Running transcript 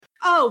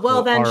Oh,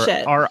 well, then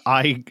shit. Our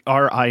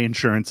eye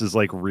insurance is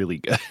like really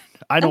good.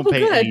 I don't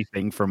pay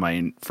anything for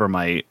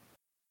my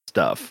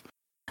stuff.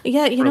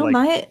 Yeah,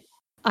 my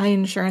eye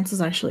insurance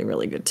is actually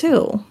really good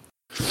too.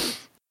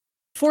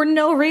 For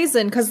no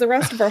reason, because the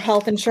rest of our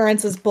health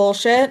insurance is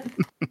bullshit.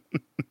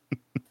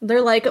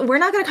 They're like, we're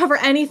not going to cover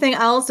anything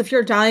else if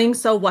you're dying,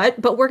 so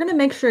what? But we're going to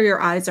make sure your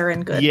eyes are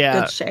in good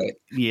shape.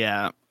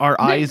 Yeah, our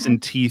eyes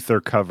and teeth are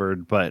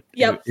covered, but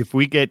if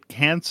we get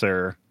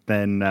cancer,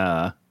 then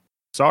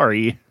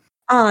sorry.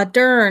 Ah,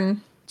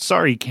 darn.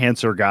 Sorry,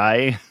 cancer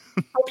guy.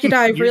 Hope you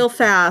die real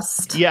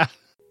fast. Yeah.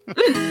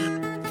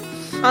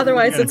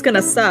 Otherwise, it's going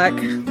to suck.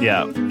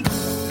 Yeah.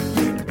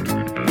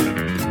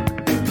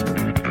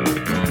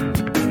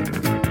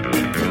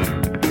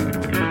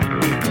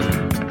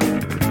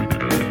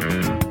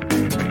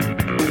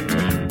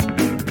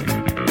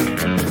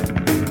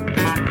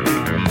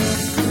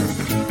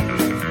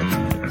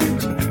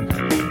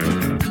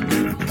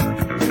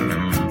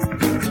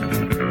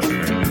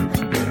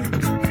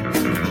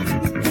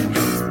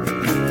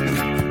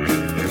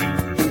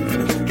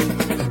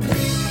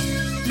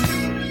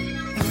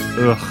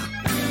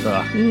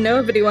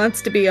 Nobody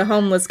wants to be a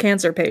homeless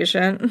cancer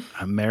patient.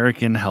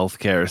 American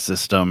healthcare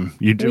system.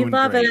 You're doing We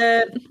love great.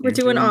 it. We're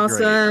doing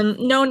awesome.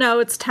 Great. No,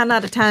 it's 10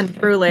 out of 10,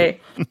 truly.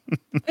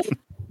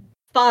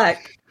 Fuck.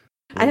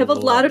 I have a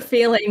lot of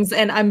feelings,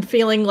 and I'm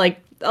feeling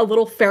like a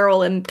little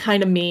feral and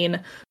kind of mean.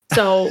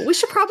 So we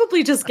should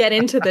probably just get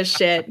into this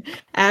shit,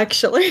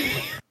 actually.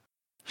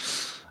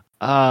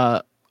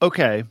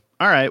 Okay.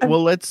 All right.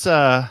 Well, let's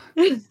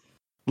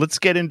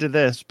get into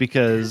this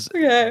because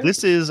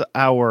this is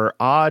our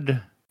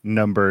odd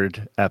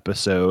numbered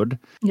episode.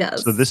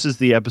 Yes. So this is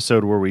the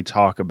episode where we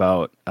talk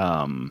about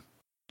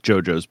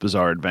JoJo's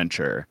Bizarre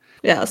Adventure.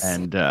 Yes.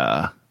 And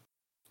I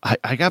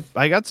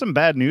got some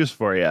bad news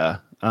for you.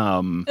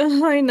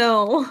 I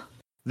know.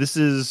 This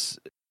is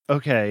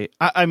okay.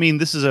 I mean,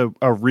 this is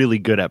a really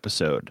good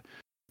episode.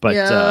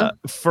 But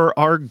for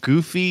our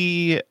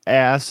goofy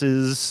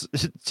asses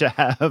to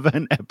have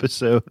an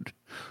episode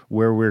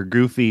where we're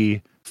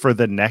goofy for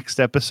the next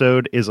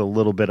episode is a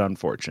little bit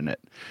unfortunate.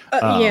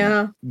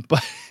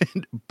 But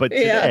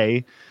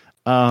today,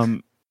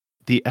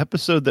 the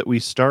episode that we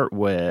start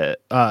with,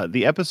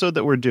 the episode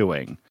that we're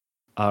doing,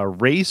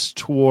 Race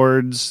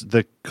Towards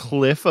the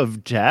Cliff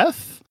of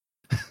Death.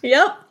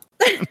 Yep.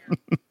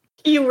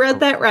 You read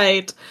that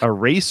right. A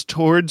Race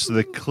Towards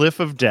the Cliff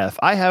of Death.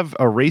 I have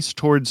A Race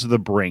Towards the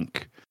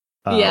Brink,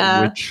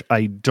 which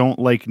I don't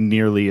like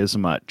nearly as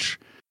much.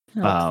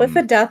 No, Cliff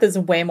of Death is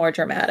way more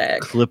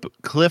dramatic.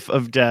 Cliff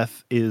of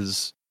Death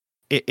is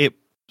it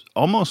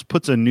almost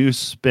puts a new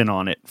spin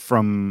on it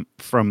from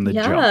the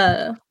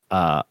jump.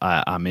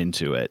 I'm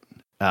into it.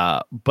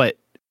 But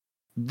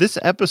this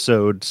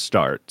episode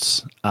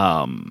starts,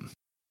 and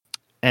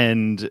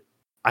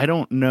I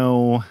don't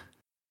know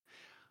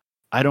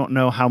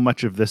how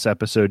much of this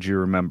episode you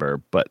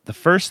remember, but the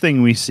first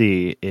thing we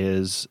see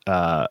is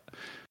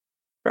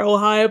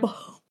Froheim.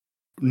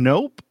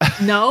 Nope.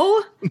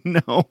 No?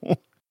 No.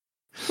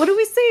 What do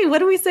we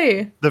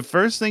see? The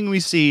first thing we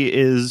see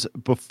is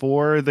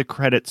before the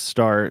credits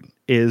start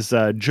is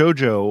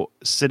JoJo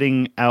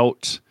sitting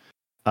out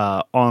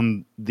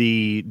on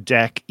the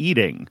deck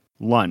eating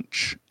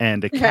lunch,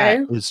 and a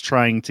cat is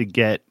trying to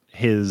get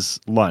his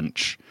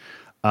lunch.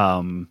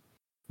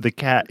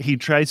 He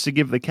tries to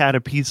give the cat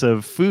a piece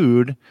of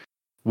food,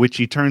 which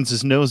he turns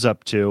his nose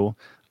up to.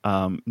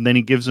 Then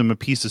he gives him a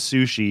piece of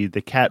sushi.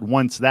 The cat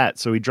wants that,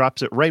 so he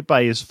drops it right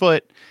by his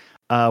foot.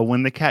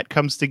 When the cat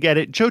comes to get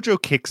it,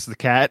 JoJo kicks the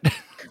cat.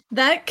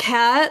 That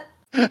cat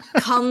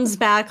comes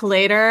back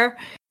later.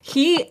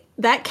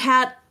 That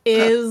cat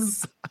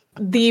is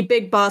the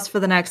big boss for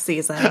the next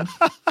season.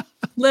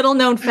 Little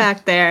known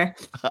fact there.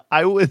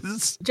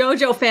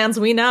 JoJo fans,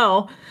 we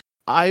know.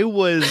 I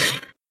was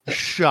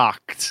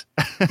shocked.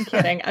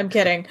 I'm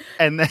kidding.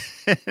 And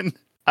then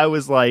I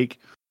was like,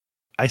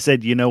 I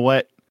said, you know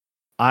what?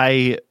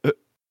 I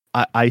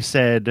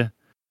said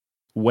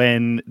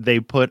when they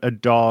put a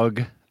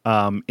dog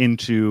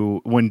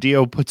when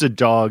Dio puts a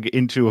dog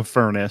into a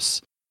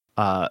furnace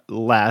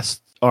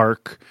last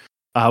arc,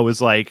 I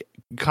was like,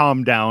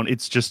 calm down,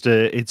 it's just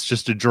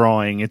a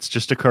drawing, it's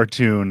just a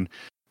cartoon.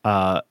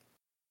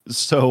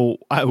 So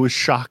I was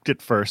shocked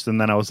at first,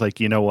 and then I was like,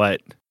 you know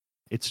what,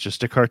 it's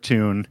just a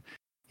cartoon.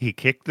 He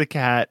kicked the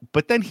cat,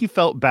 but then he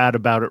felt bad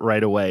about it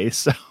right away.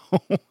 So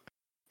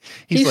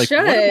he's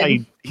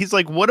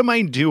like, what am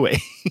I doing?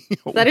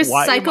 That is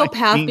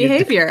psychopath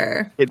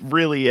behavior. It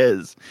really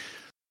is.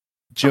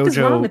 JoJo, what is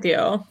wrong with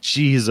you?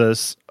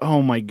 Jesus.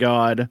 Oh my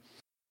God.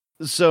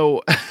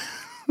 So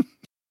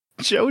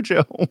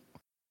JoJo,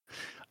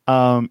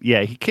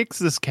 he kicks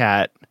this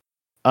cat.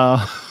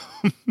 And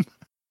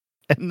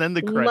then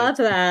the credits. Love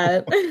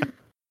that.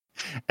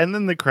 And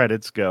then the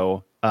credits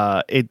go.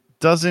 It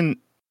doesn't.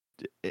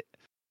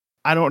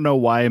 I don't know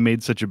why I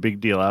made such a big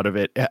deal out of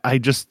it. I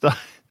just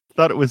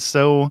thought it was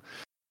so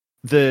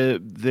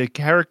the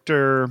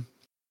character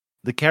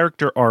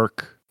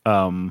arc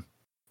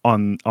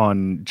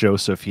on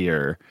Joseph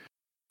here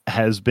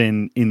has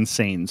been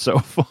insane so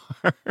far.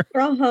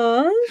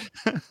 Uh-huh.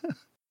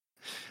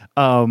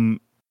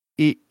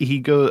 He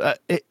goes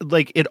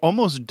like, it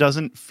almost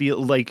doesn't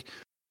feel like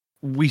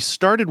we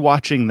started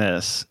watching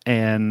this,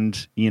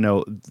 and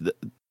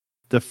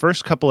the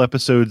first couple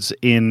episodes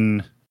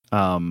in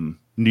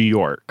New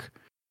York,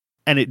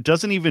 and it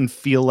doesn't even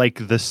feel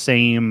like the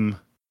same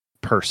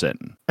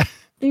person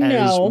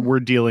as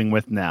we're dealing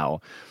with now,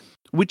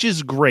 which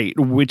is great,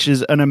 which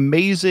is an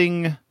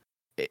amazing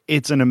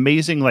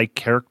like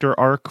character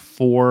arc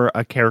for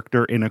a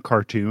character in a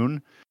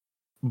cartoon.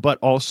 But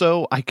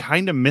also I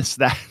kind of miss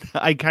that.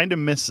 I kind of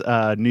miss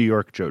New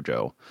York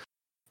JoJo.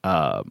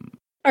 Our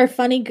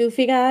funny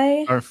goofy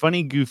guy.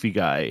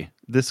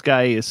 This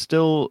guy is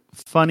still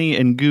funny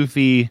and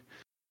goofy,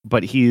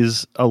 but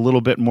he's a little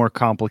bit more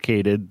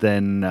complicated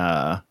than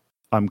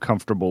I'm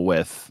comfortable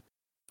with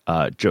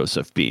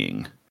Joseph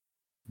being,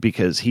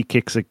 because he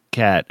kicks a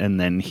cat and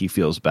then he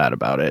feels bad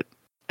about it.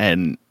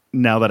 And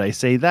now that I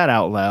say that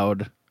out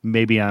loud,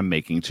 maybe I'm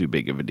making too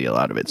big of a deal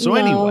out of it. So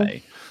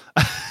anyway.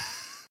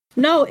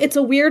 No, it's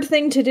a weird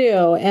thing to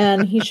do,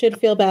 and he should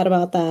feel bad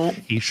about that.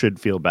 He should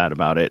feel bad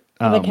about it.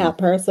 I'm a cat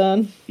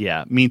person.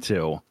 Yeah, me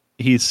too.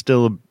 He's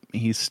still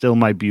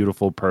my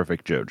beautiful,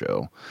 perfect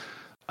JoJo.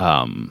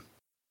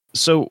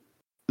 So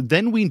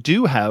then we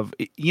do have,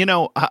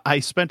 I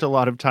spent a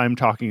lot of time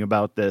talking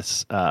about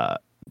this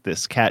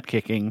cat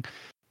kicking,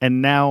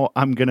 and now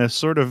I'm gonna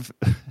sort of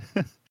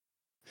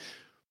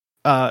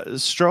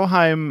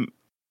Stroheim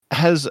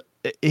has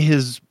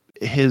his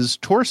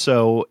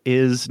torso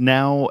is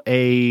now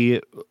a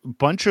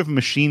bunch of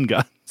machine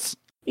guns.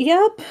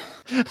 Yep.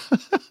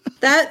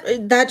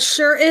 that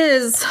sure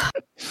is.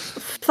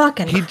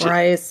 Fucking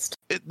Christ.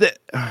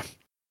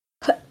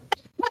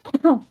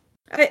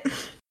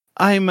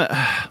 I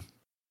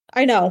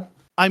know.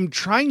 I'm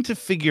trying to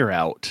figure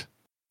out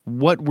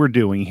what we're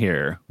doing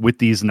here with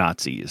these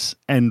Nazis,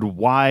 and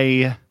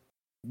why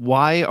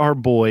our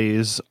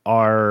boys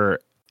are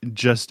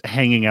just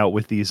hanging out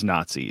with these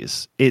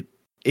Nazis.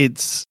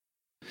 It's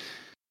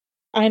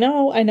I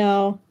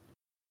know.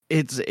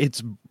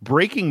 It's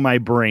breaking my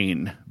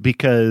brain,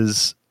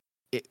 because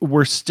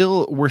we're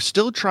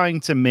still trying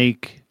to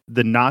make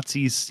the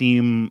Nazis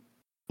seem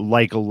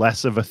like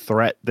less of a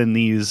threat than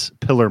these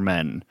pillar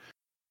men,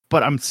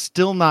 but I'm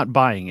still not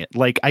buying it.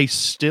 Like, I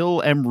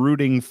still am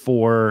rooting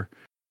for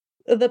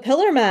the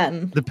pillar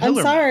men. I'm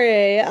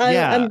sorry.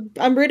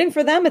 I'm rooting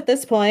for them at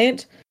this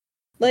point.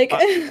 Like,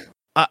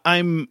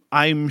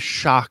 I'm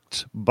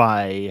shocked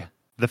by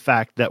the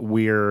fact that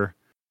we're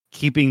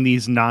keeping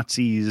these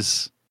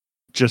Nazis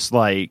just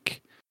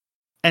like,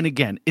 and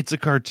again, it's a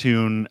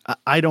cartoon.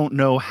 I don't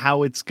know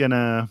how it's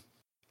gonna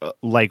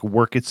like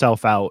work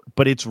itself out,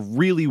 but it's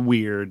really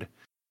weird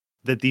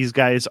that these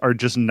guys are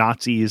just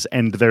Nazis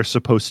and they're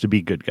supposed to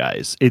be good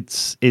guys.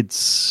 It's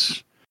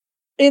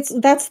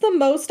that's the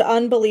most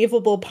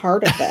unbelievable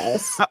part of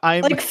this.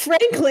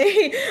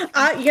 Frankly,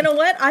 you know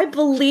what? I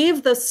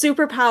believe the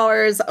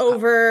superpowers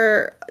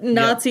over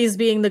Nazis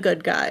being the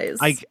good guys.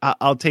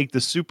 I'll take the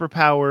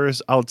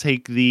superpowers. I'll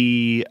take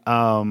the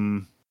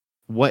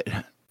what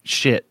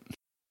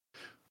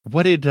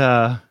did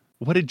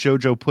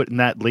JoJo put in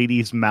that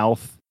lady's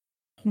mouth?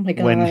 Oh my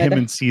God. When him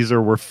and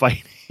Caesar were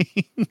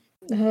fighting?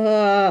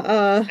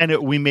 And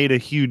we made a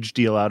huge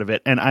deal out of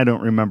it, and I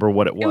don't remember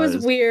what it was. It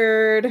was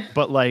weird.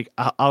 But like,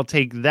 I'll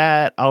take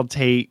that. I'll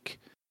take,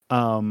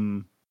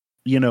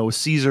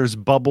 Caesar's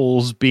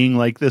bubbles being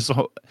like this.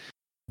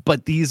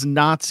 But these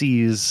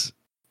Nazis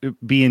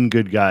being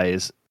good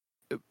guys.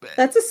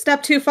 That's a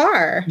step too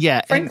far.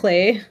 Yeah.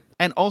 Frankly.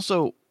 And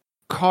also,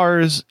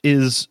 Cars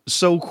is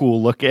so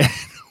cool looking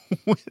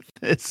with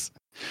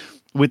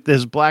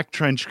this black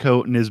trench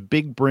coat and his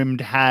big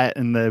brimmed hat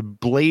and the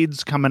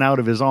blades coming out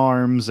of his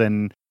arms,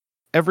 and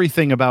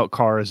everything about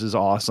Cars is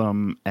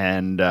awesome.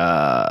 And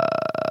I'm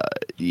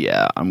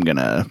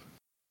gonna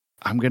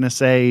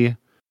say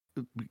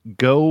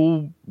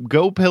go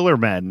pillar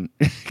men.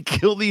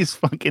 Kill these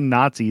fucking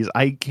Nazis.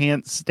 I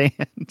can't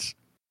stand,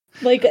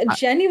 like,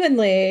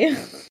 genuinely.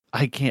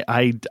 I can't.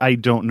 I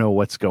don't know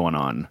what's going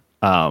on.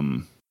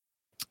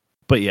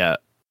 But yeah,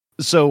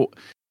 so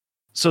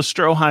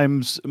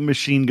Stroheim's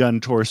machine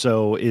gun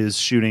torso is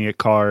shooting at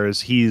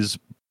Cars. He's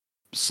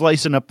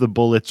slicing up the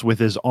bullets with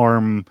his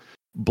arm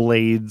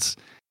blades,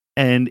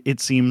 and it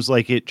seems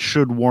like it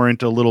should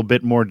warrant a little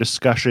bit more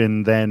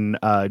discussion than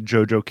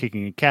JoJo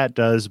kicking a cat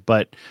does,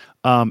 but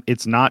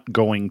it's not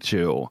going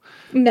to.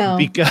 No.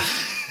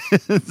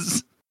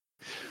 Because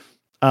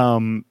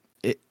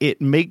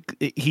it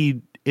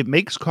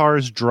makes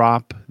Cars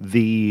drop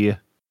the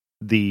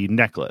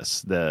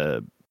necklace,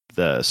 the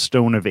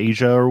Stone of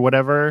Asia or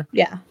whatever.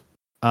 Yeah.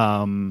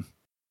 And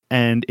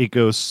it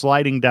goes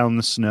sliding down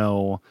the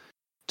snow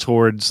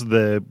towards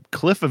the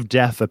Cliff of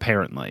Death,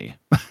 apparently.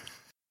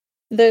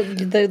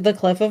 the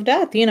Cliff of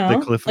Death, The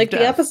Cliff of Death.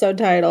 The episode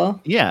title.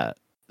 Yeah.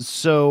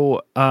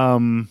 So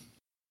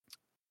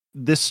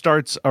this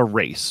starts a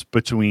race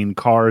between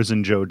Cars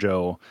and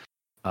JoJo.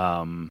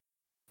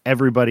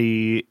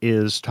 Everybody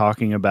is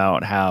talking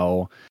about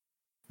how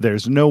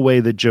there's no way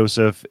that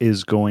Joseph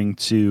is going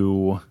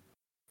to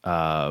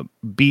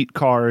beat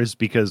Cars,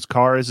 because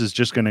Cars is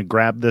just going to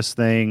grab this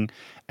thing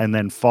and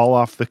then fall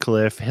off the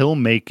cliff. He'll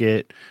make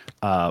it,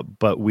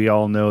 but we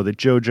all know that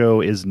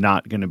JoJo is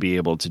not going to be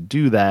able to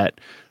do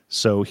that.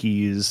 So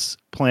he's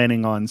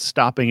planning on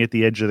stopping at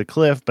the edge of the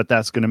cliff, but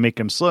that's going to make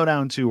him slow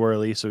down too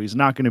early. So he's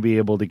not going to be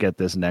able to get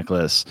this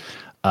necklace.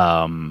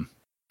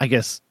 I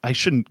guess I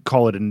shouldn't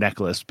call it a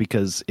necklace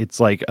because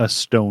it's like a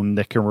stone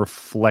that can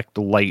reflect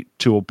light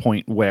to a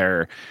point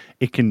where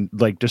it can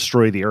like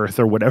destroy the earth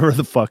or whatever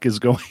the fuck is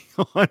going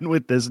on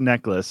with this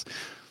necklace.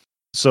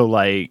 So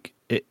like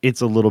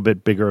it's a little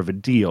bit bigger of a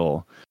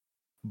deal.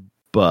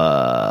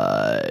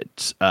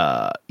 But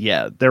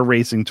yeah, they're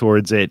racing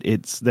towards it.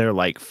 They're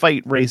like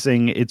fight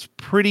racing. It's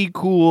pretty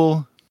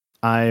cool.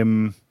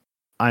 I'm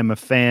a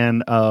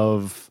fan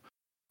of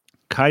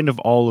kind of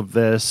all of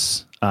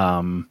this.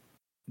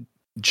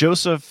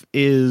 Joseph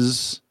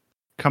is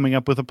coming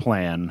up with a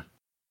plan,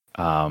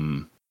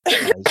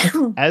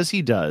 as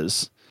he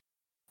does.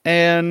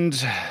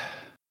 And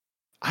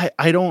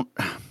I don't,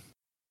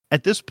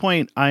 at this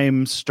point,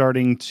 I'm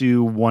starting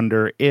to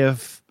wonder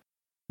if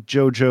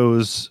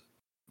JoJo's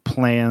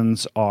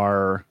plans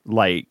are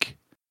like,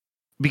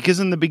 because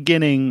in the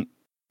beginning,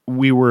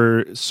 we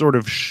were sort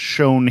of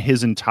shown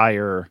his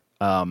entire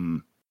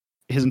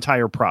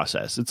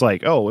process. It's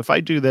like, oh, if I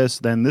do this,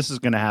 then this is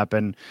going to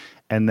happen.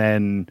 And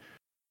then,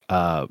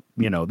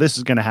 this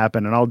is going to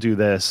happen and I'll do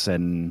this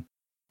and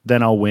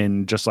then I'll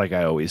win just like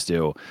I always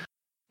do.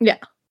 Yeah.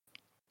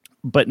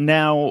 But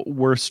now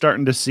we're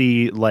starting to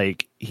see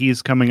like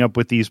he's coming up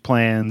with these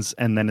plans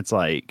and then it's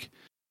like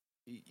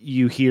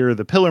you hear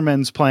the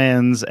Pillarmen's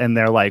plans and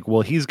they're like,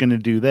 well, he's going to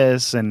do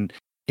this. And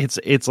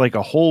it's like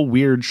a whole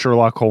weird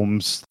Sherlock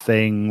Holmes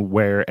thing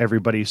where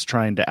everybody's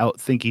trying to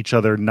outthink each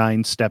other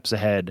 9 steps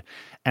ahead.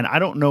 And I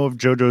don't know if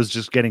JoJo's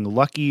just getting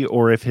lucky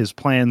or if his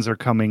plans are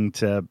coming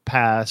to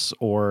pass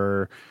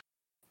or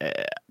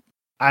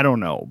I don't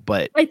know,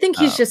 but I think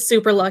he's just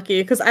super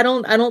lucky because I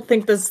don't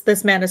think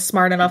this man is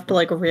smart enough to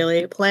like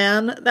really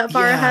plan that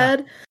far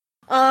ahead.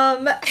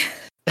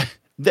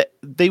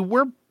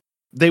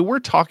 They were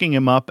talking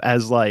him up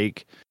as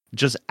like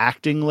just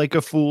acting like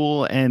a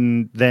fool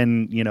and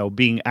then,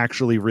 being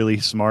actually really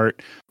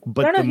smart.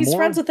 But I don't know, he's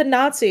friends with the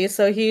Nazis,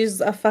 so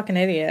he's a fucking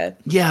idiot.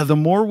 Yeah, the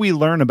more we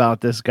learn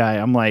about this guy,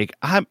 I'm like,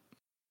 I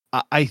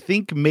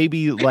think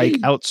maybe like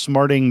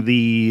outsmarting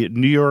the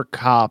New York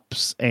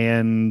cops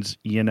and,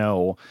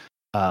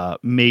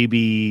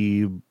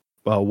 maybe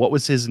what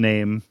was his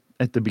name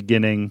at the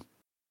beginning?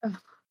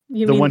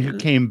 The one who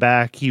came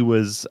back, he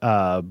was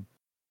oh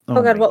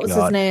god, what was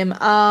his name?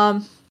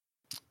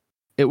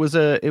 It was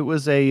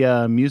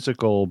a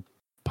musical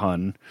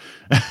pun.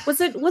 Was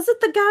it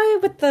the guy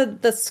with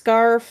the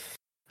scarf?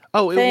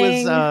 Oh,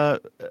 thing?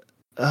 It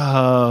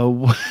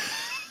was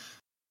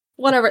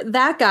whatever,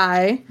 that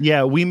guy.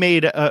 Yeah, we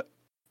made a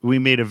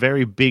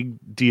very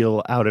big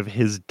deal out of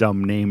his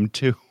dumb name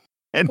too.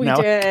 And we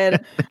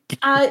did.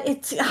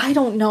 I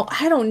don't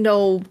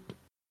know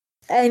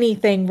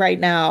anything right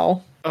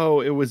now.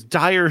 Oh, it was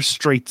Dire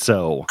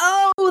Straitso.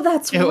 Oh,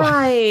 that's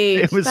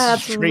right.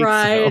 That's Straitso.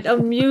 right. A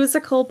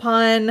musical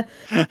pun.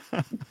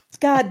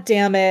 God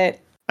damn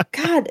it.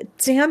 God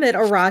damn it,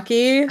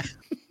 Araki.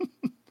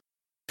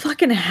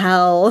 Fucking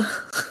hell.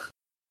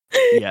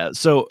 Yeah,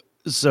 so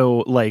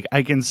like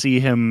I can see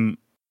him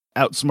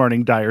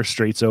outsmarting Dire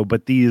Straitso,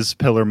 but these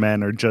Pillar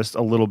Men are just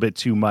a little bit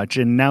too much,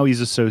 and now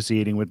he's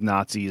associating with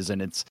Nazis,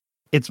 and it's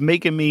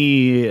making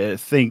me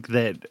think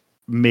that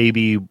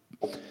maybe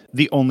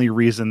the only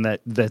reason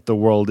that the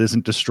world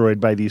isn't destroyed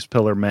by these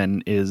Pillar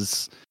Men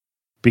is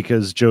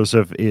because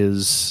Joseph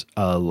is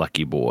a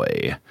lucky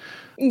boy.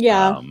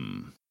 Yeah.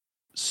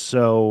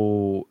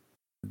 So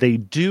they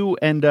do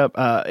end up,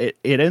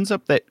 it ends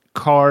up that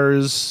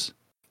Cars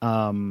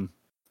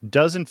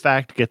does in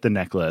fact get the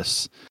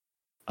necklace,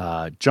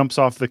 jumps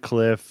off the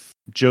cliff.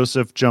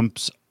 Joseph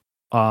jumps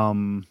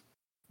after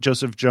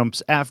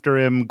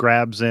him,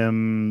 grabs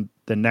him.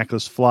 The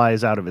necklace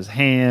flies out of his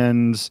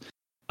hands.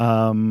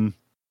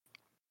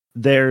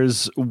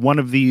 There's one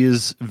of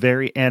these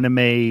very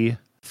anime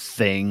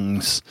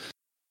things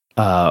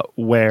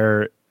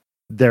where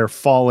they're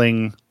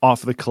falling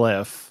off the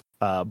cliff,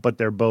 but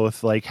they're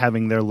both like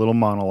having their little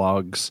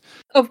monologues.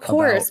 Of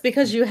course,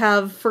 because you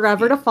have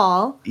forever to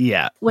fall.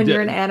 Yeah. When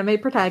you're an anime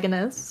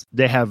protagonist.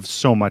 They have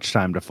so much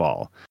time to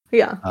fall.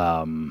 Yeah.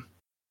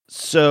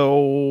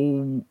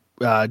 So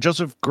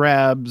Joseph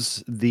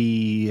grabs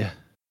the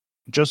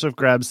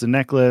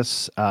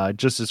necklace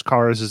just as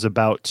Cars is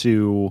about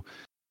to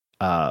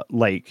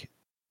like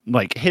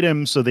hit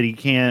him so that he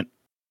can't.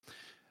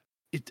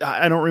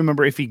 I don't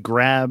remember if he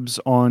grabs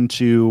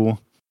onto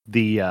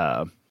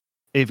the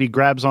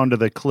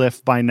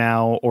cliff by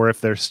now or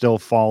if they're still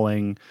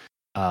falling.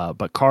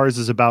 But Cars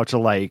is about to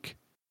like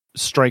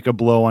strike a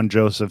blow on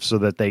Joseph so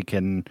that they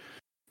can,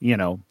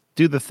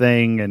 do the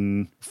thing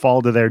and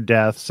fall to their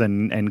deaths,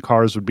 and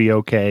Cars would be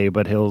okay,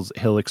 but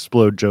he'll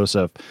explode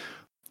Joseph.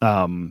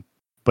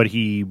 But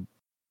he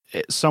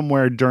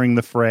somewhere during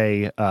the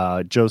fray,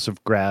 Joseph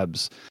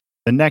grabs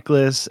the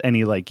necklace and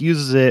he like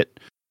uses it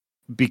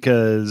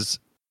because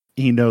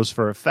he knows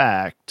for a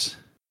fact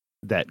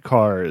that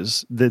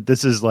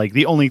this is like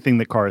the only thing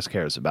that Cars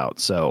cares about.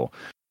 So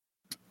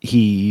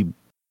he's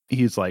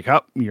like,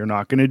 oh, you're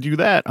not going to do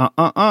that.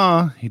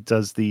 He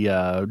does the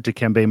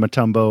Dikembe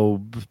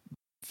Mutombo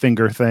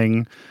finger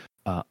thing.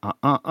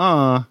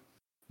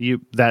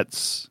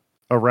 That's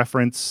a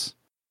reference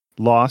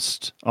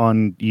lost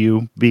on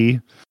you,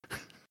 B.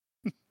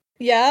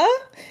 Yeah?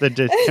 The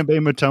Dikembe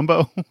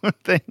Mutombo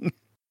thing.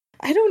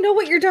 I don't know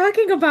what you're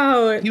talking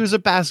about. He was a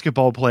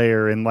basketball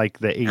player in like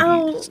the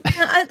 80s.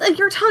 Oh,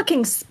 you're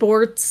talking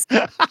sports.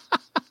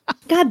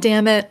 God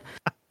damn it.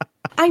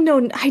 I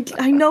know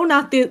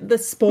not the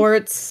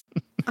sports.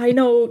 I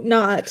know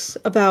not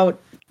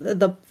about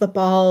the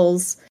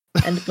balls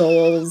and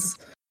bowls.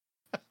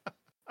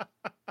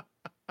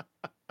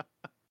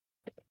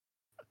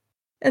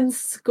 And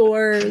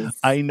scores.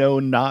 I know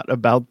not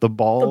about the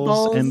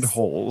balls and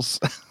holes.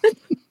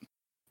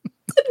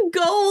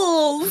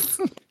 Goals.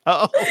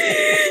 Oh.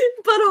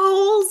 But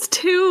holes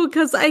too,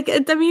 because I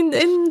mean,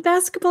 in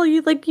basketball,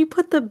 you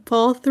put the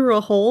ball through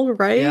a hole,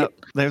 right? Yep.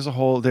 There's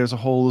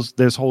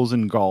holes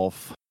in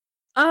golf.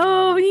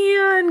 Oh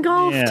yeah, in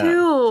golf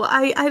too.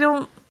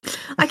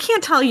 I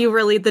can't tell you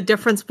really the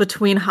difference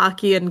between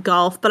hockey and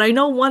golf, but I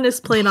know one is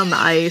played on the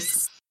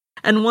ice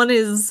and one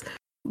is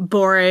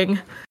boring.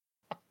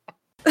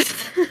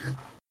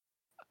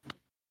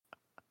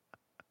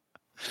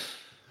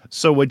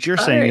 So what you're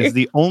saying is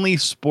the only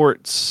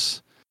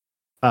sports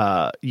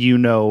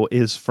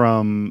is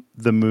from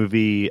the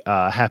movie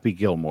Happy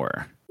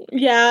Gilmore.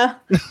 Yeah.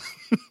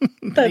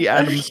 The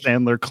Adam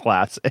Sandler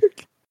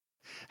classic.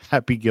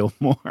 Happy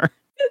Gilmore.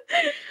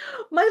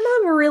 My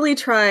mom really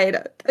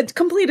tried.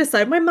 Complete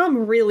aside, my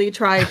mom really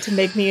tried to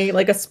make me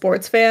like a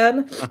sports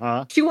fan.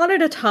 Uh-huh. She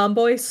wanted a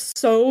tomboy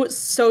so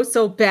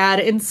bad.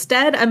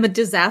 Instead, I'm a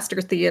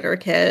disaster theater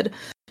kid.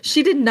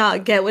 She did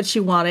not get what she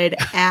wanted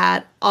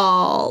at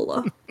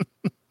all.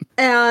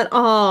 At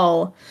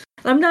all.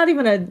 I'm not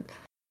even a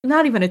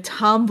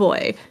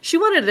tomboy. She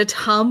wanted a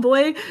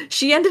tomboy.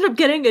 She ended up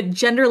getting a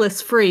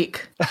genderless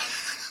freak.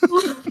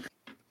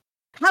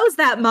 How's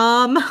that,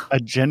 Mom? A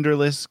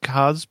genderless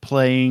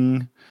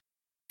cosplaying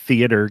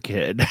theater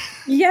kid.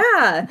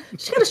 Yeah,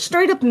 she got a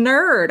straight up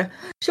nerd.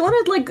 She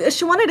wanted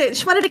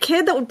a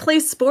kid that would play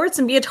sports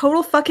and be a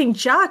total fucking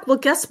jock. Well,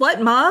 guess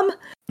what, Mom?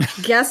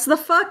 Guess the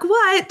fuck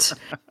what?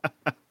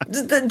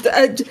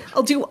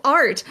 I'll do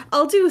art.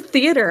 I'll do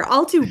theater.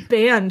 I'll do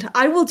band.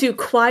 I will do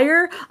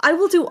choir. I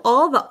will do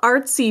all the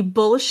artsy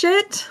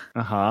bullshit.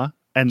 Uh-huh.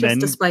 Just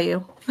to spite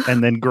you.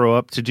 And then grow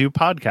up to do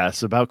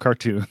podcasts about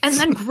cartoons.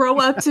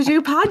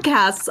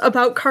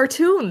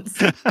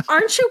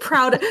 Aren't you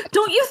proud?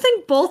 Don't you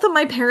think both of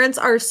my parents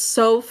are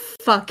so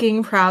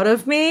fucking proud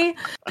of me?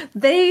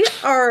 They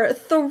are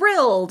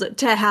thrilled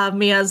to have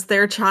me as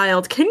their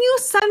child. Can you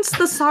sense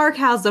the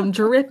sarcasm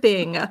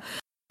dripping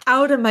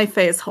out of my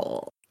face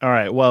hole? All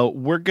right. Well,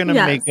 we're going to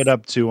make it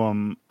up to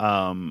them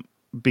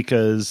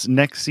because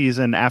next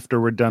season,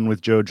 after we're done with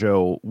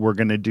JoJo, we're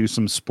going to do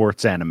some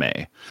sports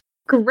anime.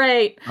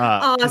 Great.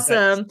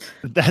 Awesome.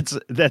 That's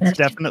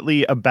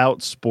definitely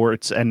about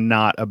sports and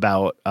not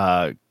about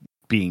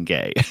being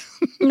gay.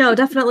 No,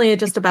 definitely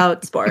just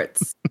about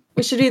sports.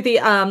 We should do the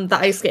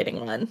ice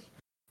skating one.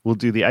 We'll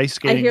do the ice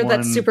skating one. I hear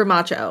that's super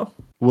macho.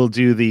 We'll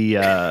do the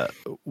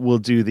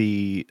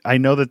I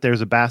know that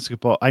there's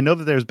basketball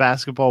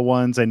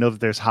ones. I know that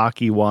there's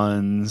hockey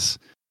ones.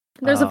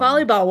 There's a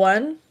volleyball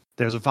one.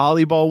 There's a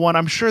volleyball one.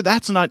 I'm sure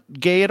that's not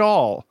gay at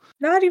all.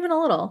 Not even a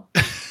little.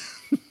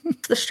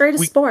 It's the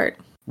straightest sport.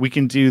 We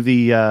can do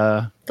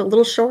the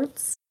little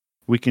shorts.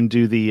 We can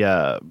do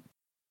the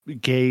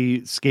gay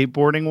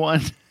skateboarding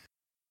one.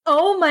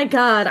 Oh my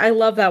god, I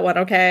love that one,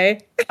 okay?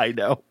 I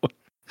know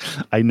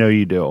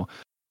you do.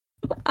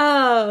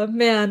 Oh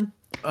man.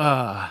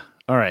 All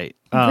right.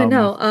 I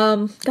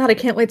know. God, I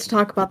can't wait to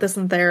talk about this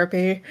in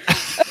therapy.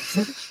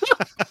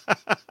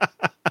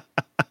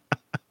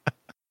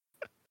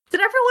 Did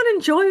everyone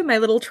enjoy my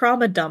little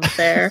trauma dump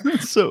there?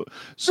 So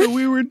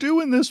we were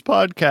doing this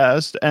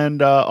podcast,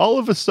 and all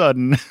of a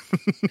sudden,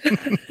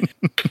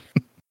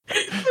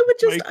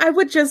 I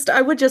would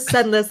just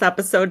send this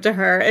episode to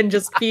her and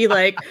just be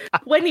like,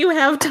 "When you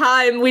have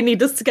time, we need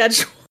to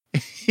schedule."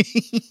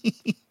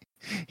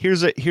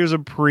 Here's a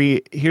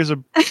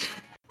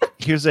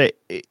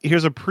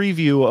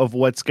preview of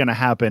what's going to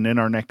happen in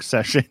our next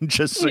session.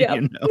 Just so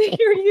you know.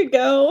 Here you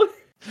go.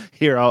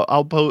 Here,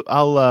 I'll put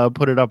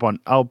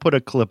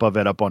a clip of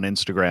it up on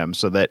Instagram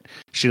so that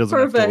she doesn't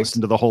have to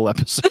listen to the whole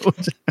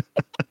episode.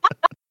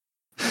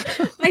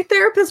 My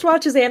therapist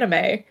watches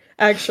anime,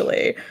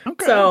 actually.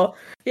 Okay. So,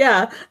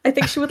 yeah, I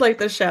think she would like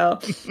this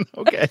show.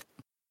 Okay.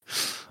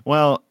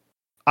 Well,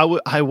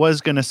 I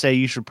was going to say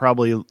you should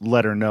probably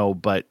let her know,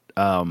 but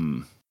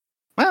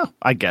well,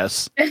 I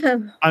guess.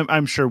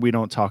 I'm sure we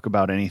don't talk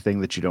about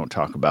anything that you don't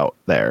talk about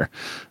there.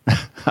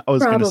 I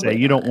was going to say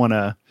you don't want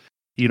to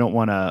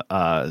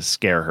to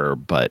scare her,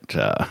 but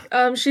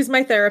she's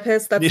my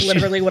therapist. That's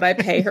literally what I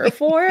pay her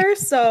for.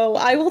 So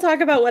I will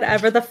talk about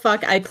whatever the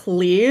fuck I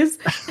please.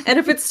 And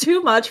if it's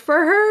too much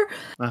for her,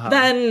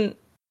 then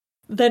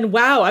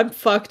wow, I'm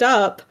fucked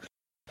up.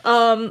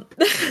 All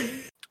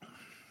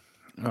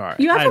right.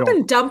 You haven't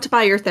been dumped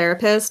by your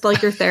therapist.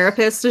 Like, your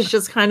therapist is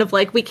just kind of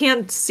like, we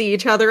can't see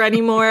each other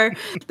anymore.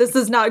 This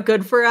is not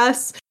good for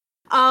us.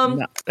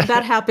 No.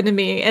 That happened to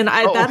me, and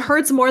that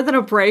hurts more than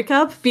a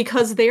breakup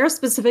because they are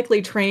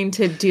specifically trained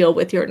to deal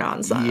with your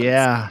nonsense.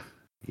 Yeah.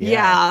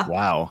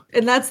 Wow.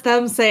 And that's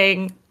them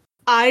saying,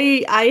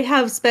 I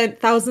have spent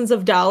thousands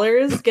of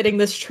dollars getting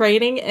this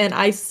training, and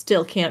I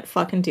still can't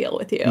fucking deal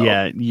with you.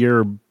 Yeah,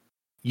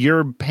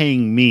 you're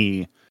paying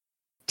me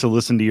to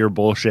listen to your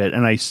bullshit,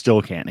 and I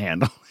still can't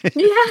handle it.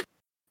 Yeah.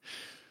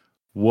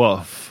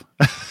 Woof.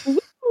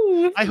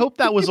 I hope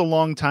that was a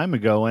long time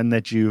ago and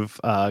that you've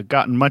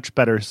gotten much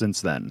better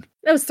since then.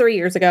 That was 3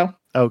 years ago.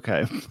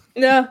 Okay.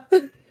 Yeah.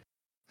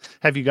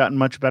 Have you gotten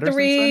much better since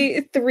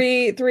then?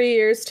 3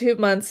 years, 2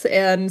 months,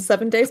 and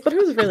 7 days, but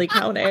who's really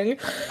counting?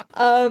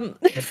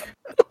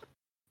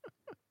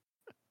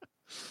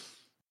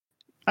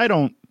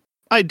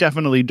 I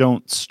definitely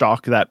don't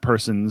stalk that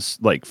person's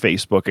like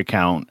Facebook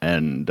account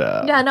and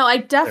I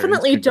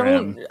definitely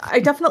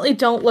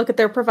don't look at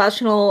their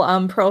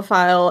professional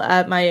profile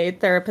at my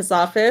therapist's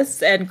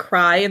office and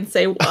cry and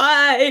say,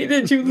 why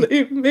did you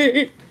leave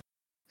me?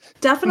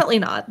 Definitely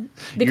not,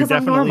 because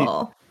I'm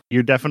normal.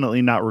 You're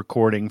definitely not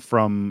recording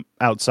from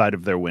outside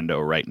of their window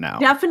right now.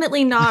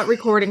 Definitely not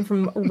recording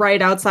from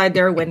right outside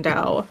their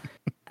window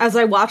as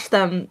I watch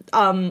them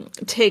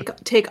take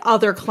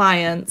other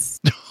clients.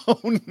 Oh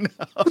no.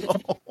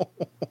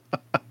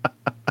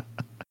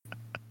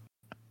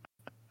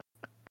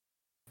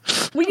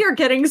 We are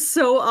getting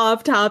so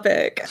off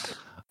topic.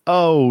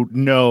 Oh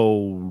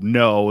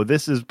no.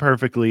 This is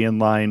perfectly in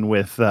line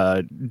with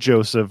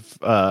Joseph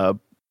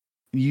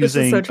using. This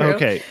is so true.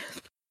 Okay.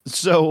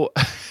 So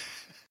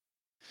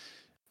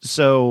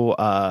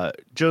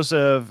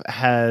Joseph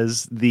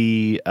has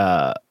the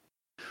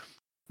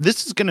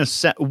this is gonna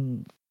set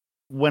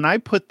when I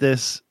put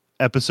this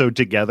episode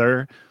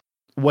together,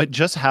 what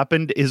just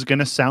happened is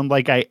gonna sound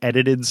like I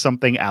edited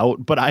something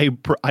out, but I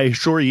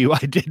assure you I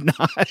did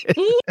not.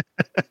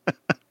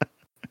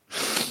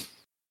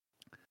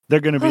 They're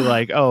gonna be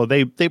like, oh,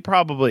 they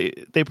probably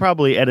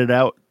edit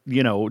out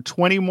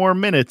 20 more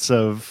minutes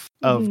of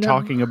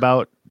talking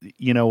about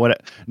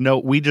what. No,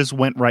 we just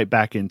went right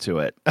back into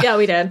it. Yeah,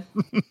 we did.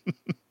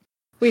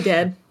 We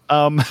did.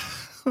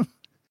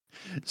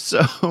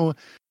 So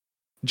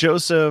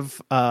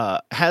Joseph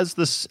has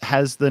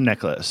the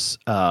necklace,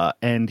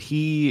 and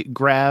he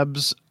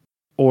grabs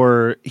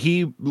or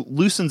he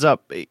loosens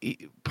up,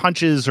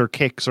 punches or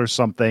kicks or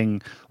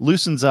something,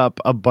 loosens up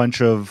a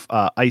bunch of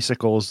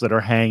icicles that are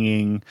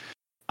hanging,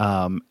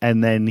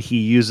 and then he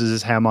uses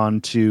his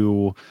hamon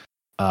to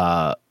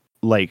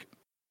like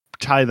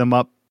tie them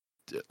up,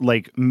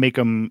 like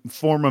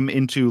form them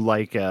into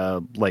like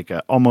a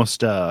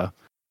almost a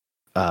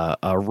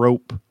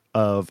rope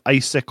of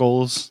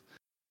icicles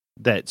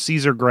that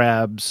Caesar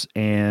grabs,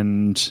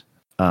 and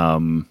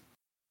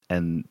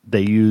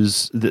they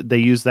use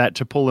that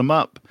to pull him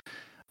up,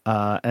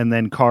 and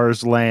then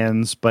Cars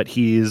lands, but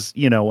he's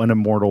an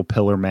immortal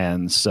pillar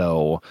man,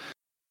 so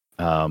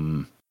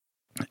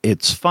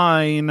it's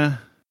fine.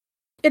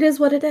 It is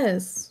what it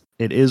is.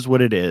 It is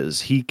what it is.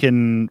 He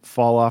can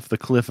fall off the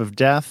cliff of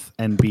death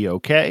and be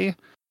okay.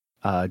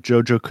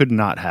 Jojo could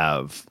not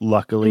have.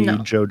 Luckily, no.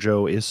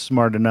 Jojo is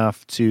smart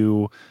enough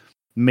to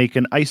make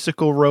an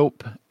icicle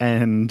rope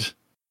and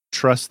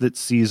trust that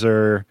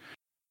Caesar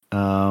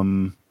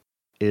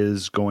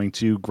is going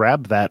to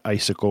grab that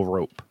icicle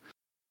rope,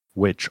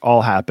 which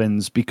all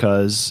happens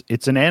because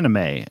it's an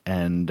anime,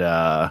 and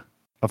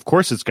of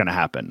course it's going to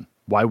happen.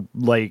 Why?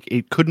 Like,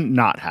 it couldn't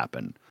not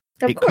happen.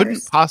 It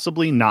couldn't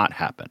possibly not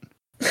happen.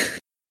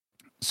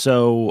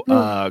 So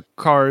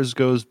Cars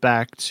goes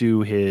back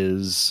to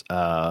his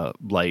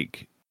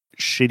like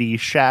shitty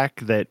shack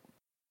that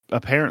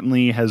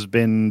apparently has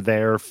been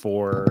there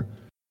for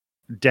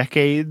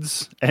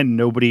decades and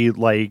nobody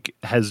like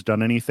has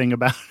done anything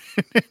about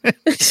it.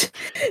 It's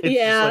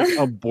just like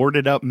a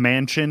boarded up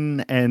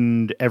mansion,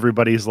 and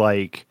everybody's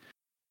like,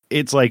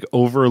 it's like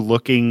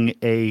overlooking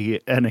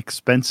an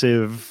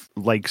expensive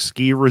like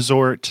ski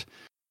resort,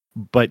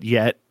 but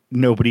yet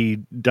nobody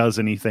does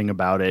anything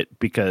about it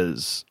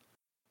because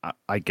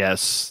I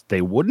guess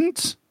they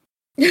wouldn't.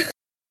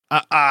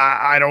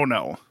 I don't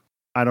know.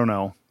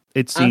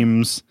 It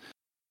seems,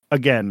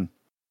 again,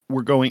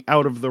 we're going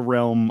out of the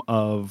realm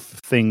of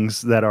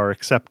things that are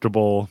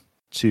acceptable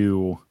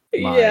to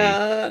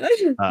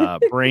my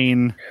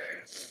brain.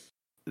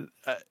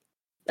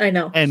 I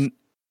know. And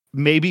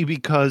maybe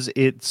because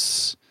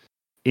it's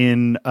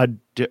in I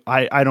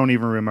don't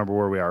even remember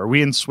where we are. Are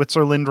we in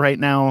Switzerland right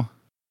now?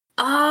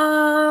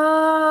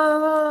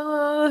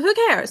 Who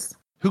cares?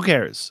 Who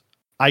cares?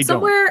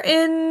 Somewhere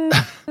in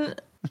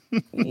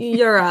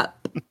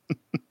Europe.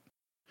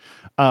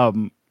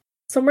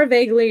 Somewhere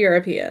vaguely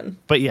European.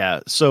 But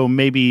yeah, so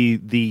maybe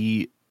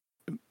the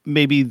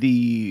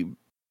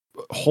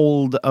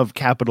hold of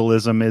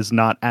capitalism is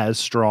not as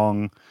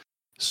strong,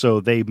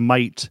 so they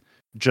might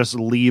just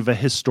leave a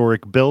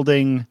historic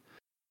building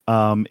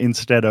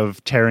instead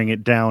of tearing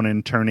it down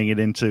and turning it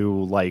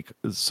into like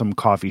some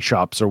coffee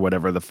shops or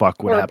whatever the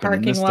fuck would happen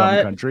in this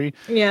dumb country.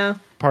 Yeah.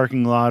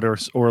 Parking lot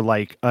or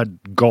like a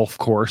golf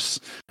course.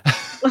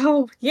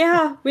 Oh,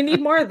 yeah. We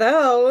need more of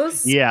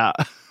those. Yeah.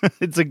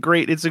 It's a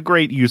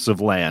great use of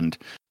land.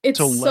 It's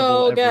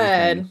so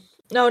good.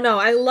 No,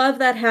 I love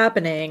that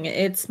happening.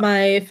 It's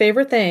my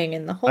favorite thing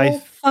in the whole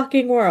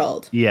fucking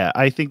world. Yeah,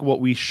 I think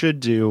what we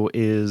should do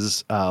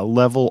is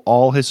level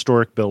all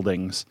historic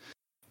buildings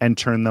and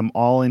turn them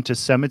all into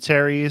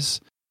cemeteries,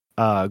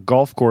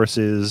 golf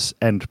courses,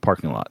 and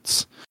parking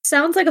lots.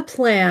 Sounds like a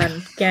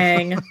plan,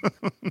 gang.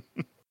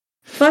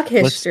 Fuck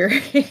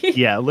history.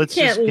 Let's Can't just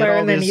get learn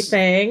all this,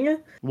 anything.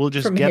 We'll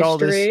just from get history. all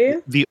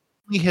this. The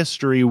only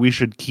history we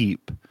should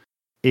keep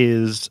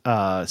is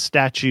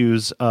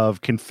statues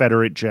of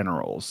Confederate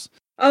generals.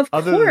 Of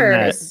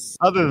course.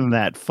 Other than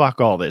that,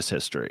 fuck all this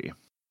history.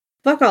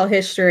 Fuck all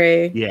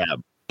history. Yeah,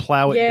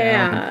 plow it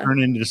down and turn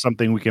it into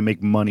something we can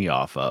make money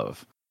off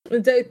of.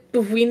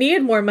 We need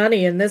more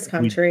money in this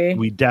country.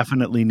 We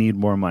definitely need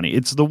more money.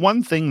 It's the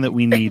one thing that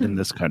we need in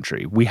this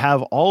country. We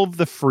have all of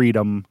the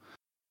freedom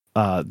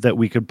that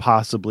we could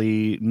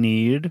possibly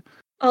need.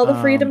 All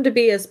the freedom to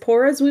be as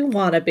poor as we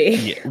want to be.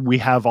 Yeah, we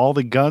have all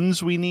the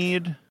guns we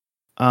need.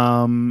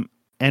 And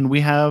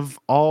we have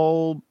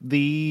all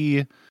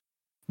the...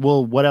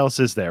 Well, what else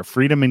is there?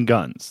 Freedom and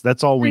guns.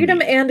 That's all we need.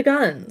 Freedom and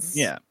guns.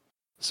 Yeah.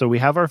 So we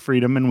have our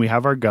freedom and we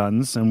have our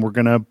guns, and we're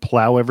going to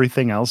plow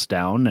everything else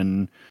down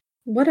and...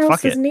 What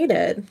else is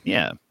needed?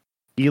 Yeah.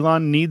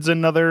 Elon needs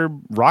another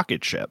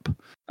rocket ship.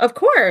 Of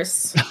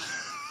course.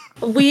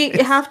 We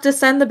have to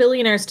send the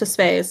billionaires to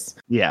space.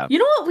 Yeah. You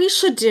know what we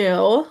should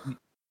do?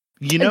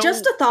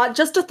 Just a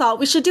thought.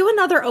 We should do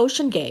another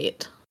Ocean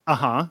Gate.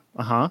 I'm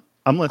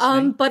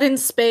listening. But in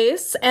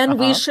space, and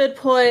we should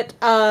put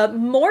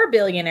more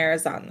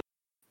billionaires on them.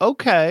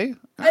 Okay.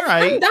 All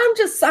right. I'm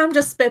just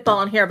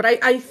spitballing here, but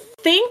I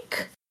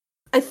think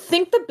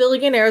the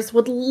billionaires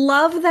would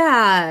love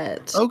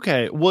that.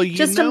 Okay. Well,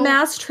 a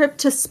mass trip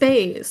to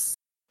space.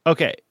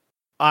 Okay.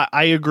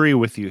 I agree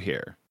with you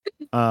here.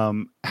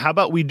 How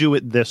about we do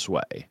it this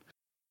way?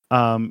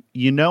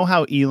 You know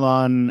how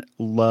Elon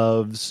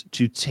loves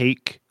to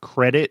take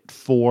credit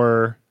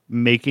for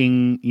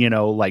making,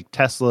 like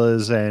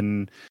Teslas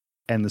and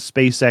the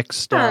SpaceX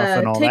stuff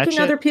and all that shit.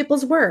 Taking other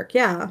people's work,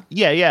 yeah.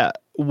 Yeah.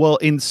 Well,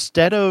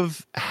 instead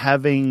of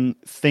having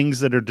things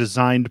that are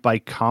designed by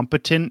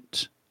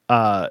competent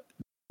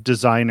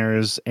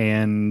designers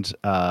and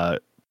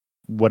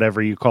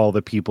whatever you call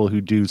the people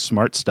who do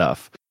smart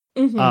stuff,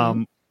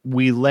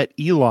 we let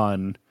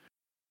Elon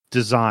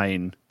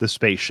design the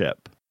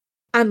spaceship.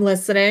 I'm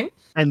listening.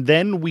 And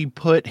then we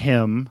put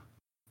him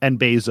and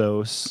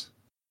Bezos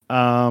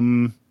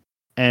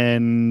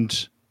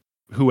and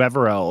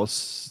whoever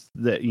else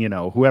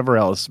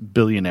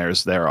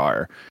billionaires there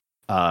are.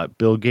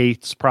 Bill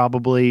Gates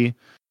probably.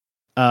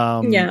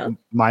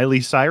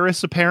 Miley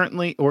Cyrus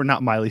apparently, or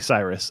not Miley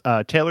Cyrus.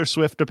 Taylor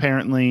Swift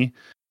apparently.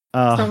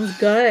 Sounds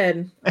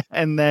good.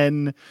 And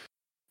then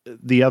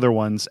the other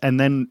ones, and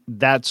then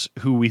that's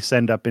who we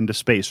send up into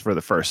space for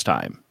the first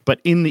time,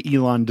 but in the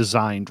Elon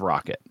designed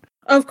rocket.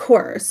 Of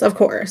course.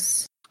 Okay.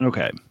 All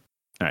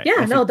right.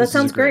 Yeah, no, that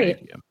sounds great.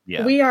 Idea.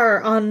 Yeah.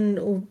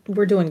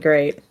 We're doing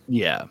great.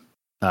 Yeah.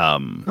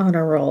 On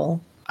a roll.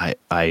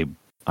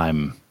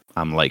 I'm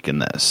liking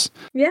this.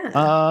 Yeah.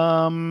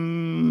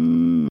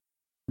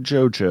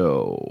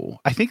 Jojo.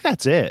 I think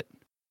that's it.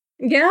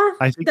 Yeah.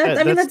 I think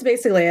that's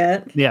basically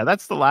it. Yeah,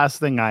 that's the last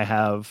thing I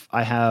have.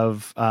 I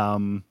have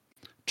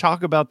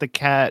talk about the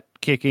cat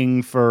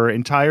kicking for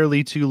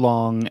entirely too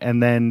long,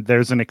 and then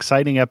there's an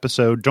exciting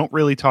episode. Don't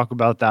really talk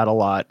about that a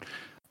lot.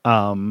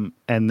 And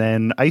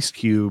then Ice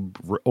Cube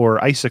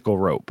or Icicle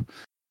Rope.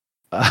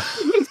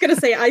 I was gonna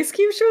say Ice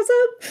Cube shows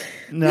up.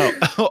 No.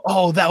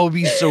 Oh, that would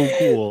be so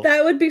cool.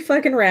 That would be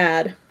fucking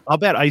rad. I'll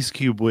bet Ice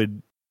Cube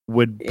would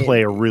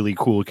play a really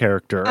cool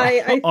character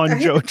on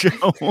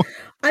JoJo.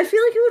 I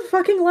feel like he would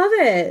fucking love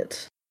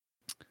it.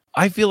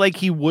 I feel like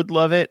he would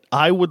love it.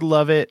 I would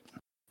love it.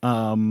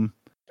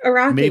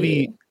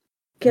 Araki,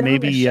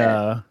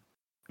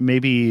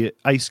 maybe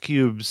Ice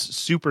Cube's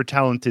super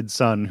talented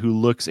son who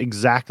looks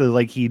exactly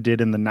like he did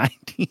in the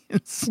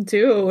 90s.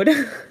 Dude.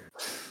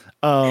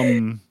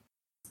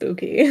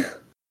 Spooky.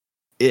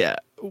 Yeah.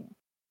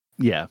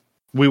 Did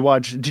you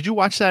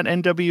watch that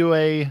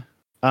NWA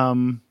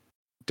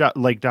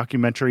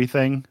documentary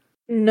thing?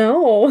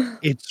 No.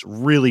 It's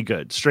really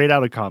good. Straight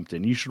Outta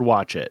Compton. You should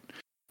watch it.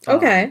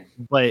 Okay.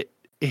 But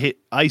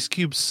Ice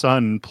Cube's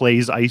son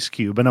plays Ice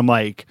Cube, and I'm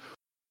like,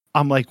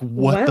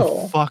 what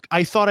the fuck?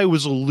 I thought I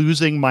was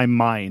losing my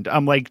mind.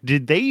 I'm like,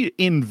 did they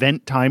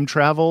invent time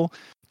travel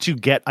to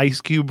get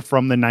Ice Cube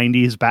from the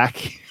 90s back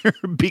here?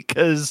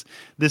 Because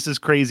this is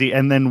crazy.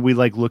 And then we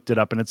looked it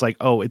up, and it's like,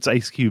 oh, it's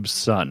Ice Cube's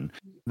son.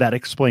 That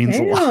explains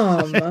a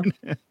lot.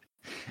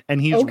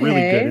 And he's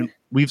really good. And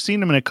we've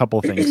seen him in a couple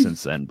things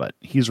since then, but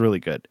he's really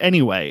good.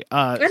 Anyway, so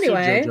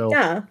JoJo,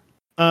 yeah.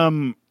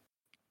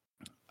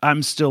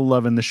 I'm still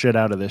loving the shit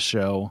out of this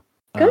show.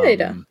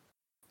 Good.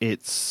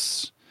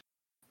 It's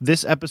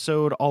this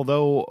episode,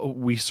 although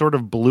we sort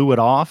of blew it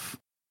off,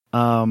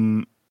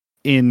 in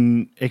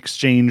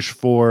exchange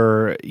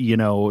for,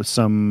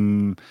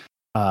 some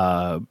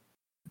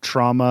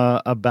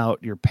trauma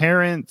about your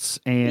parents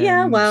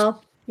and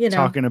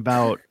talking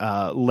about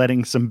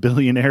letting some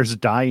billionaires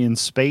die in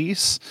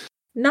space.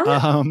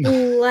 Not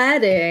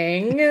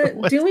letting,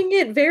 doing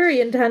it very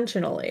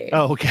intentionally.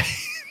 Oh, okay.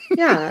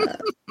 Yeah.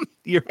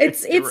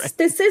 It's right.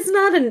 This is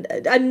not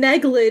a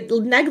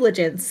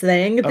negligence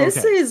thing.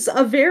 This is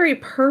a very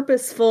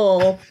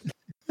purposeful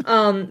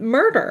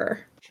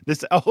murder.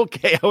 I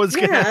was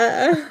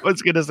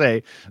gonna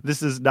say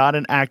this is not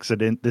an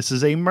accident. This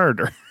is a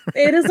murder.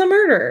 It is a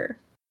murder.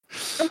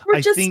 Or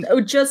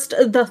just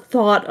the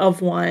thought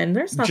of one.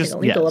 There's nothing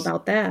illegal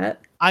about that.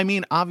 I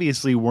mean,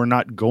 obviously, we're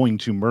not going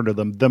to murder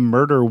them. The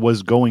murder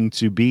was going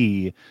to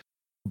be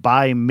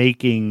by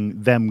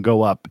making them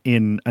go up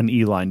in an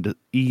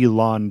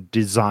Elon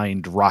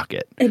designed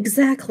rocket.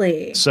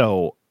 Exactly.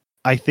 So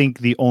I think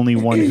the only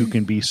one who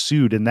can be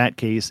sued in that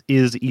case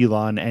is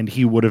Elon, and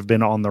he would have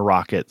been on the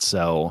rocket.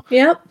 So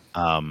yep.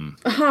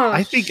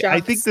 I think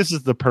this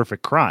is the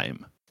perfect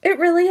crime. It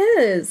really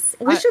is.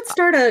 We should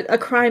start a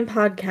crime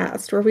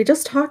podcast where we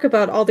just talk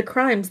about all the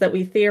crimes that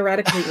we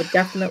theoretically would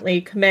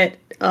definitely commit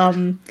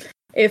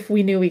if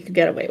we knew we could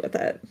get away with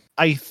it.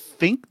 I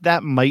think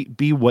that might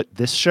be what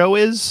this show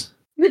is.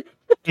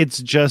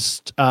 It's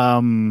just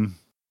hidden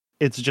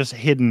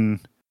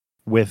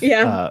with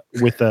a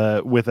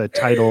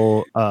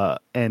title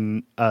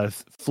and a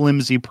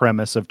flimsy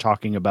premise of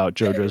talking about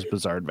JoJo's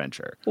Bizarre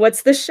Adventure.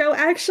 What's the show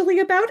actually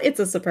about?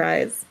 It's a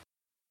surprise.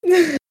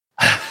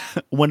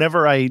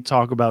 Whenever I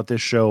talk about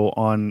this show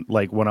on,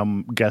 like, when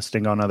I'm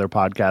guesting on other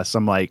podcasts,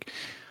 I'm like,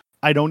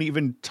 I don't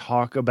even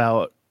talk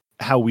about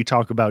how we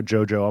talk about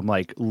JoJo. I'm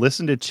like,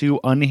 listen to two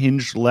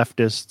unhinged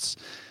leftists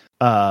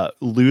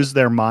lose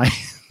their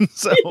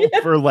minds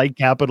over like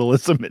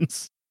capitalism and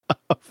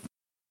stuff.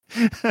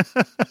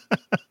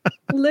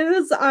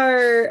 Lose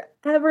our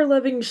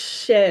ever-living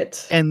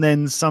shit. And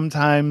then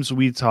sometimes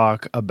we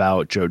talk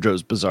about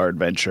JoJo's Bizarre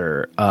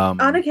Adventure.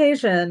 On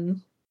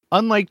occasion.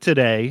 Unlike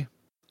today,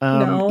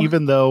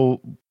 even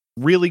though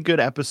really good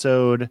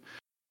episode,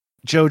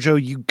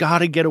 JoJo, you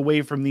gotta get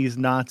away from these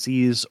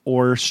Nazis,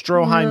 or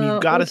Stroheim, you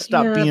gotta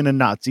stop being a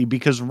Nazi,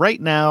 because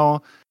right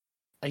now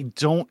I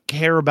don't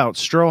care about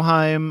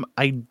Stroheim.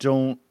 I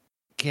don't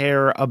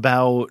care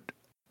about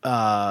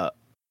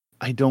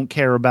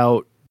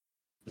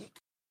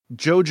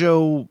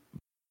JoJo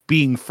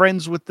being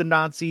friends with the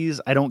Nazis.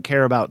 I don't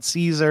care about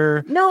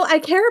Caesar. No, I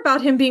care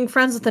about him being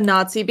friends with the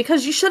Nazi,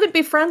 because you shouldn't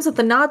be friends with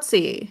the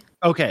Nazi.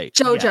 Okay,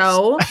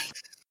 JoJo. Yes.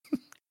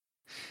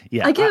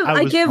 Yeah, I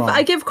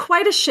give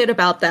quite a shit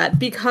about that,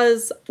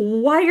 because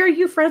why are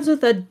you friends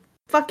with a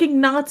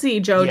fucking Nazi,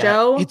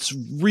 JoJo? Yeah, it's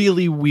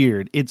really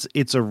weird.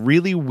 It's a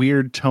really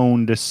weird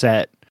tone to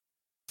set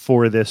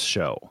for this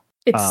show.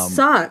 It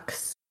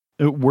sucks.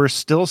 We're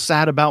still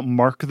sad about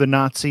Mark the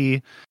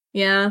Nazi.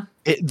 Yeah.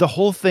 The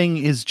whole thing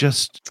is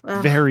just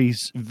very,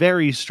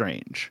 very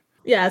strange.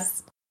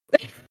 Yes.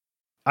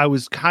 I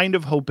was kind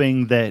of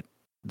hoping that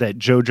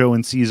JoJo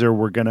and Caesar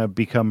were gonna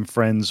become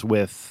friends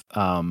with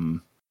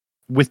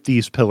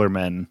these Pillar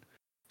Men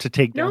to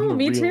take down the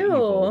real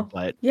evil,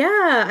 but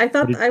yeah, I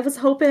was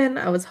hoping.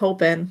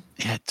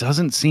 Yeah, it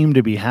doesn't seem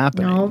to be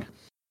happening.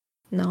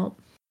 No.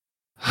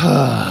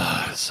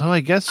 So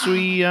I guess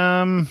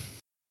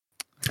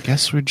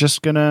we're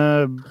just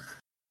gonna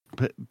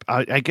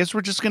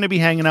be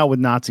hanging out with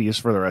Nazis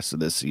for the rest of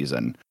this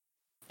season.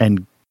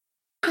 And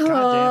God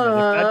damn it,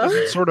 if that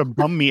doesn't sort of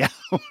bum me out.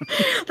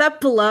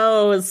 That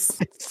blows.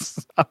 It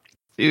sucks,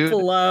 dude.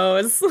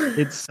 Blows.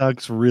 It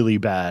sucks really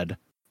bad.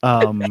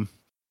 All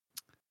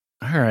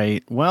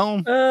right.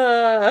 Well,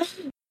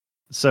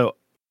 so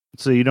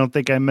you don't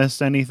think I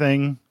missed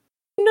anything?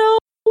 No.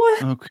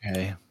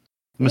 Okay.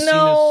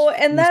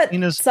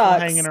 Messina's still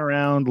hanging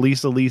around.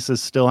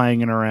 Lisa's still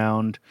hanging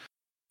around.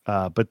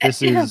 But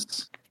this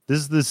is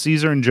the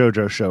Caesar and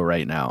JoJo show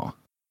right now.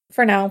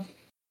 For now.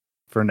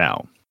 For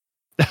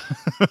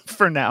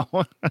now.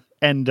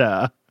 And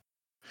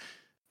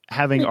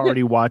having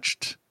already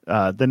watched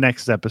the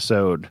next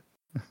episode,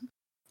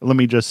 let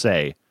me just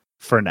say,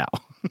 for now.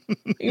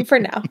 For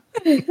now.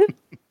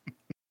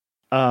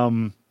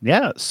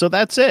 Yeah, so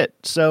that's it.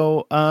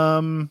 So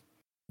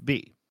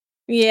B.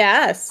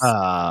 Yes.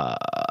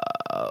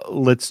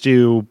 Let's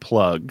do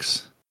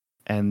plugs.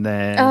 And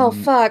then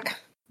fuck.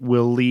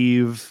 We'll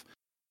leave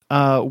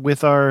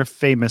with our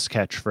famous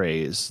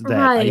catchphrase that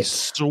I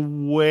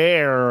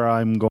swear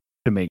I'm going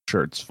to make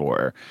shirts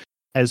for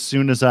as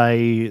soon as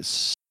I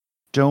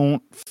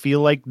don't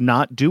feel like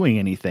not doing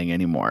anything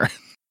anymore.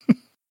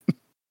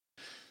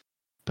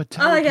 But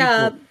tell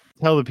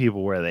the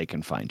people where they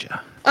can find you.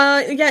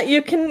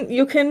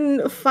 You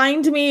can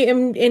find me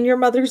in your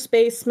mother's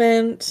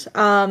basement,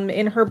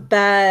 in her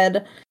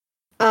bed,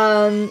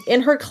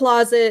 in her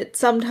closet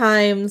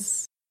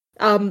sometimes.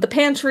 The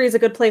pantry is a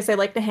good place I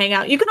like to hang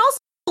out. You can also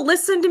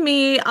listen to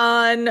me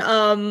on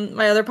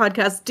my other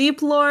podcast,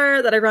 Deep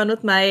Lore, that I run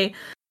with my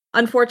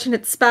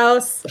unfortunate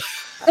spouse.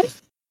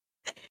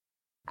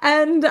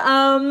 And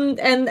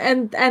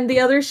the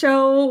other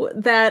show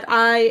that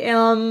I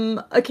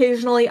am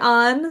occasionally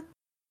on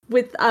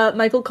with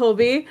Michael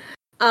Colby,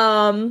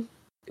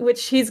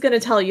 which he's going to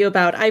tell you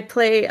about. I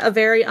play a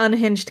very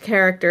unhinged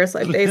character, so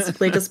I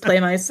basically just play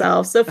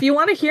myself. So if you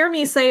want to hear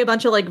me say a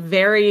bunch of like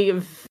very,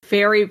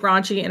 very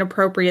raunchy,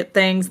 inappropriate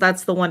things,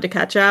 that's the one to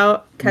catch.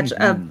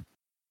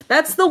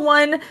 That's the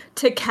one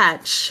to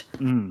catch.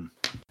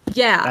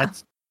 Yeah,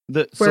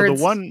 that's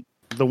the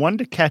one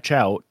to catch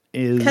out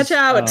is catch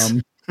out.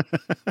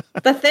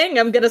 The thing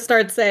I'm gonna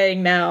start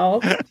saying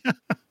now.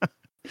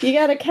 You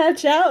gotta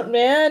catch out,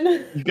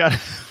 man. You gotta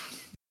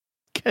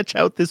catch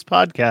out this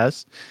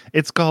podcast.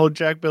 It's called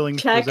Jack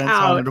Billings Presents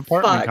Haunted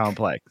Apartment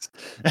Complex.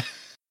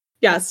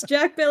 Yes,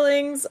 Jack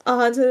Billings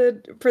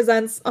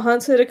presents a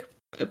haunted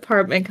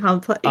apartment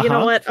complex. You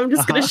know what? I'm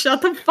just gonna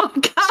shut the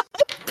fuck up.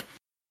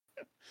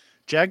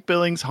 Jack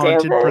Billings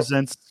Haunted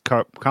presents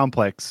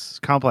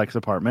complex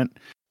apartment.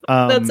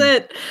 That's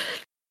it.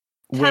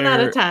 10 out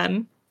of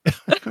 10.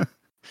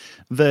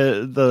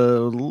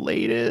 The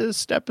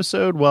latest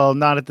episode, well,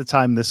 not at the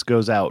time this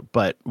goes out,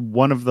 but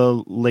one of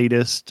the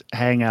latest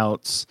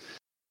hangouts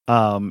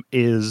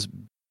is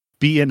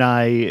B and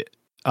I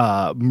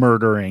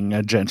murdering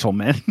a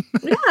gentleman.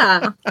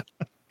 Yeah.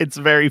 It's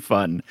very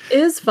fun. It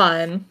is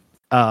fun.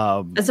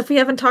 As if we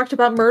haven't talked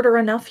about murder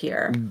enough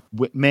here.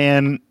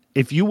 Man,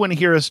 if you want to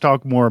hear us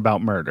talk more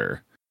about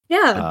murder,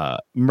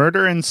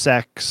 murder and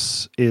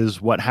sex is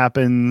what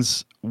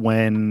happens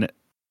when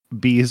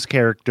B's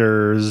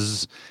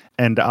characters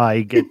and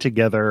I get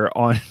together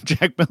on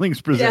Jack Billings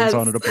Presents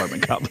Haunted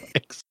Apartment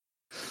Complex.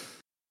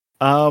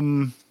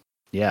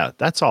 Yeah,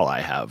 that's all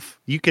I have.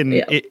 You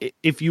can,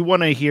 if you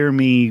want to hear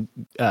me,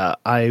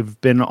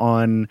 I've been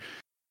on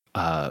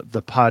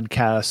the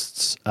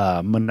podcast's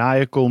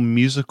Maniacal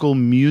Musical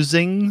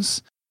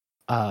Musings,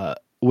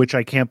 which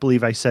I can't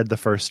believe I said the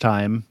first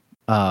time,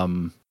 a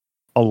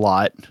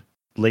lot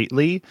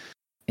lately.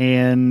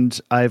 And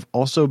I've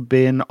also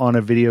been on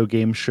a video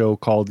game show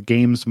called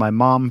Games My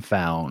Mom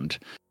Found,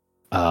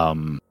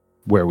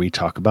 where we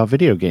talk about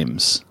video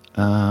games.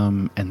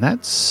 And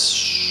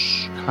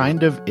that's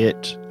kind of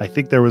it. I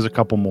think there was a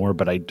couple more,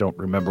 but I don't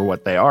remember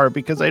what they are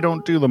because I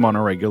don't do them on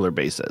a regular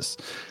basis.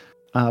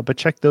 But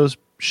check those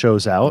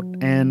shows out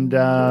and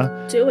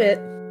do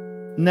it.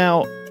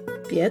 Now,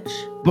 bitch.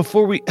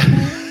 Before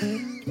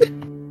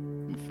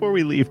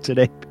we leave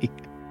today, Pete,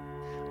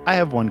 I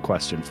have one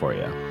question for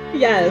you.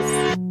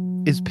 Yes.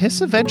 Is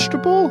piss a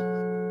vegetable?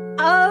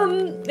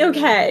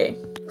 Okay.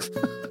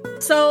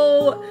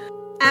 So,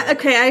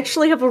 okay, I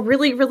actually have a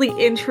really, really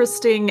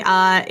interesting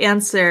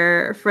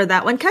answer for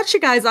that one. Catch you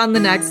guys on the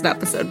next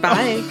episode.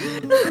 Bye.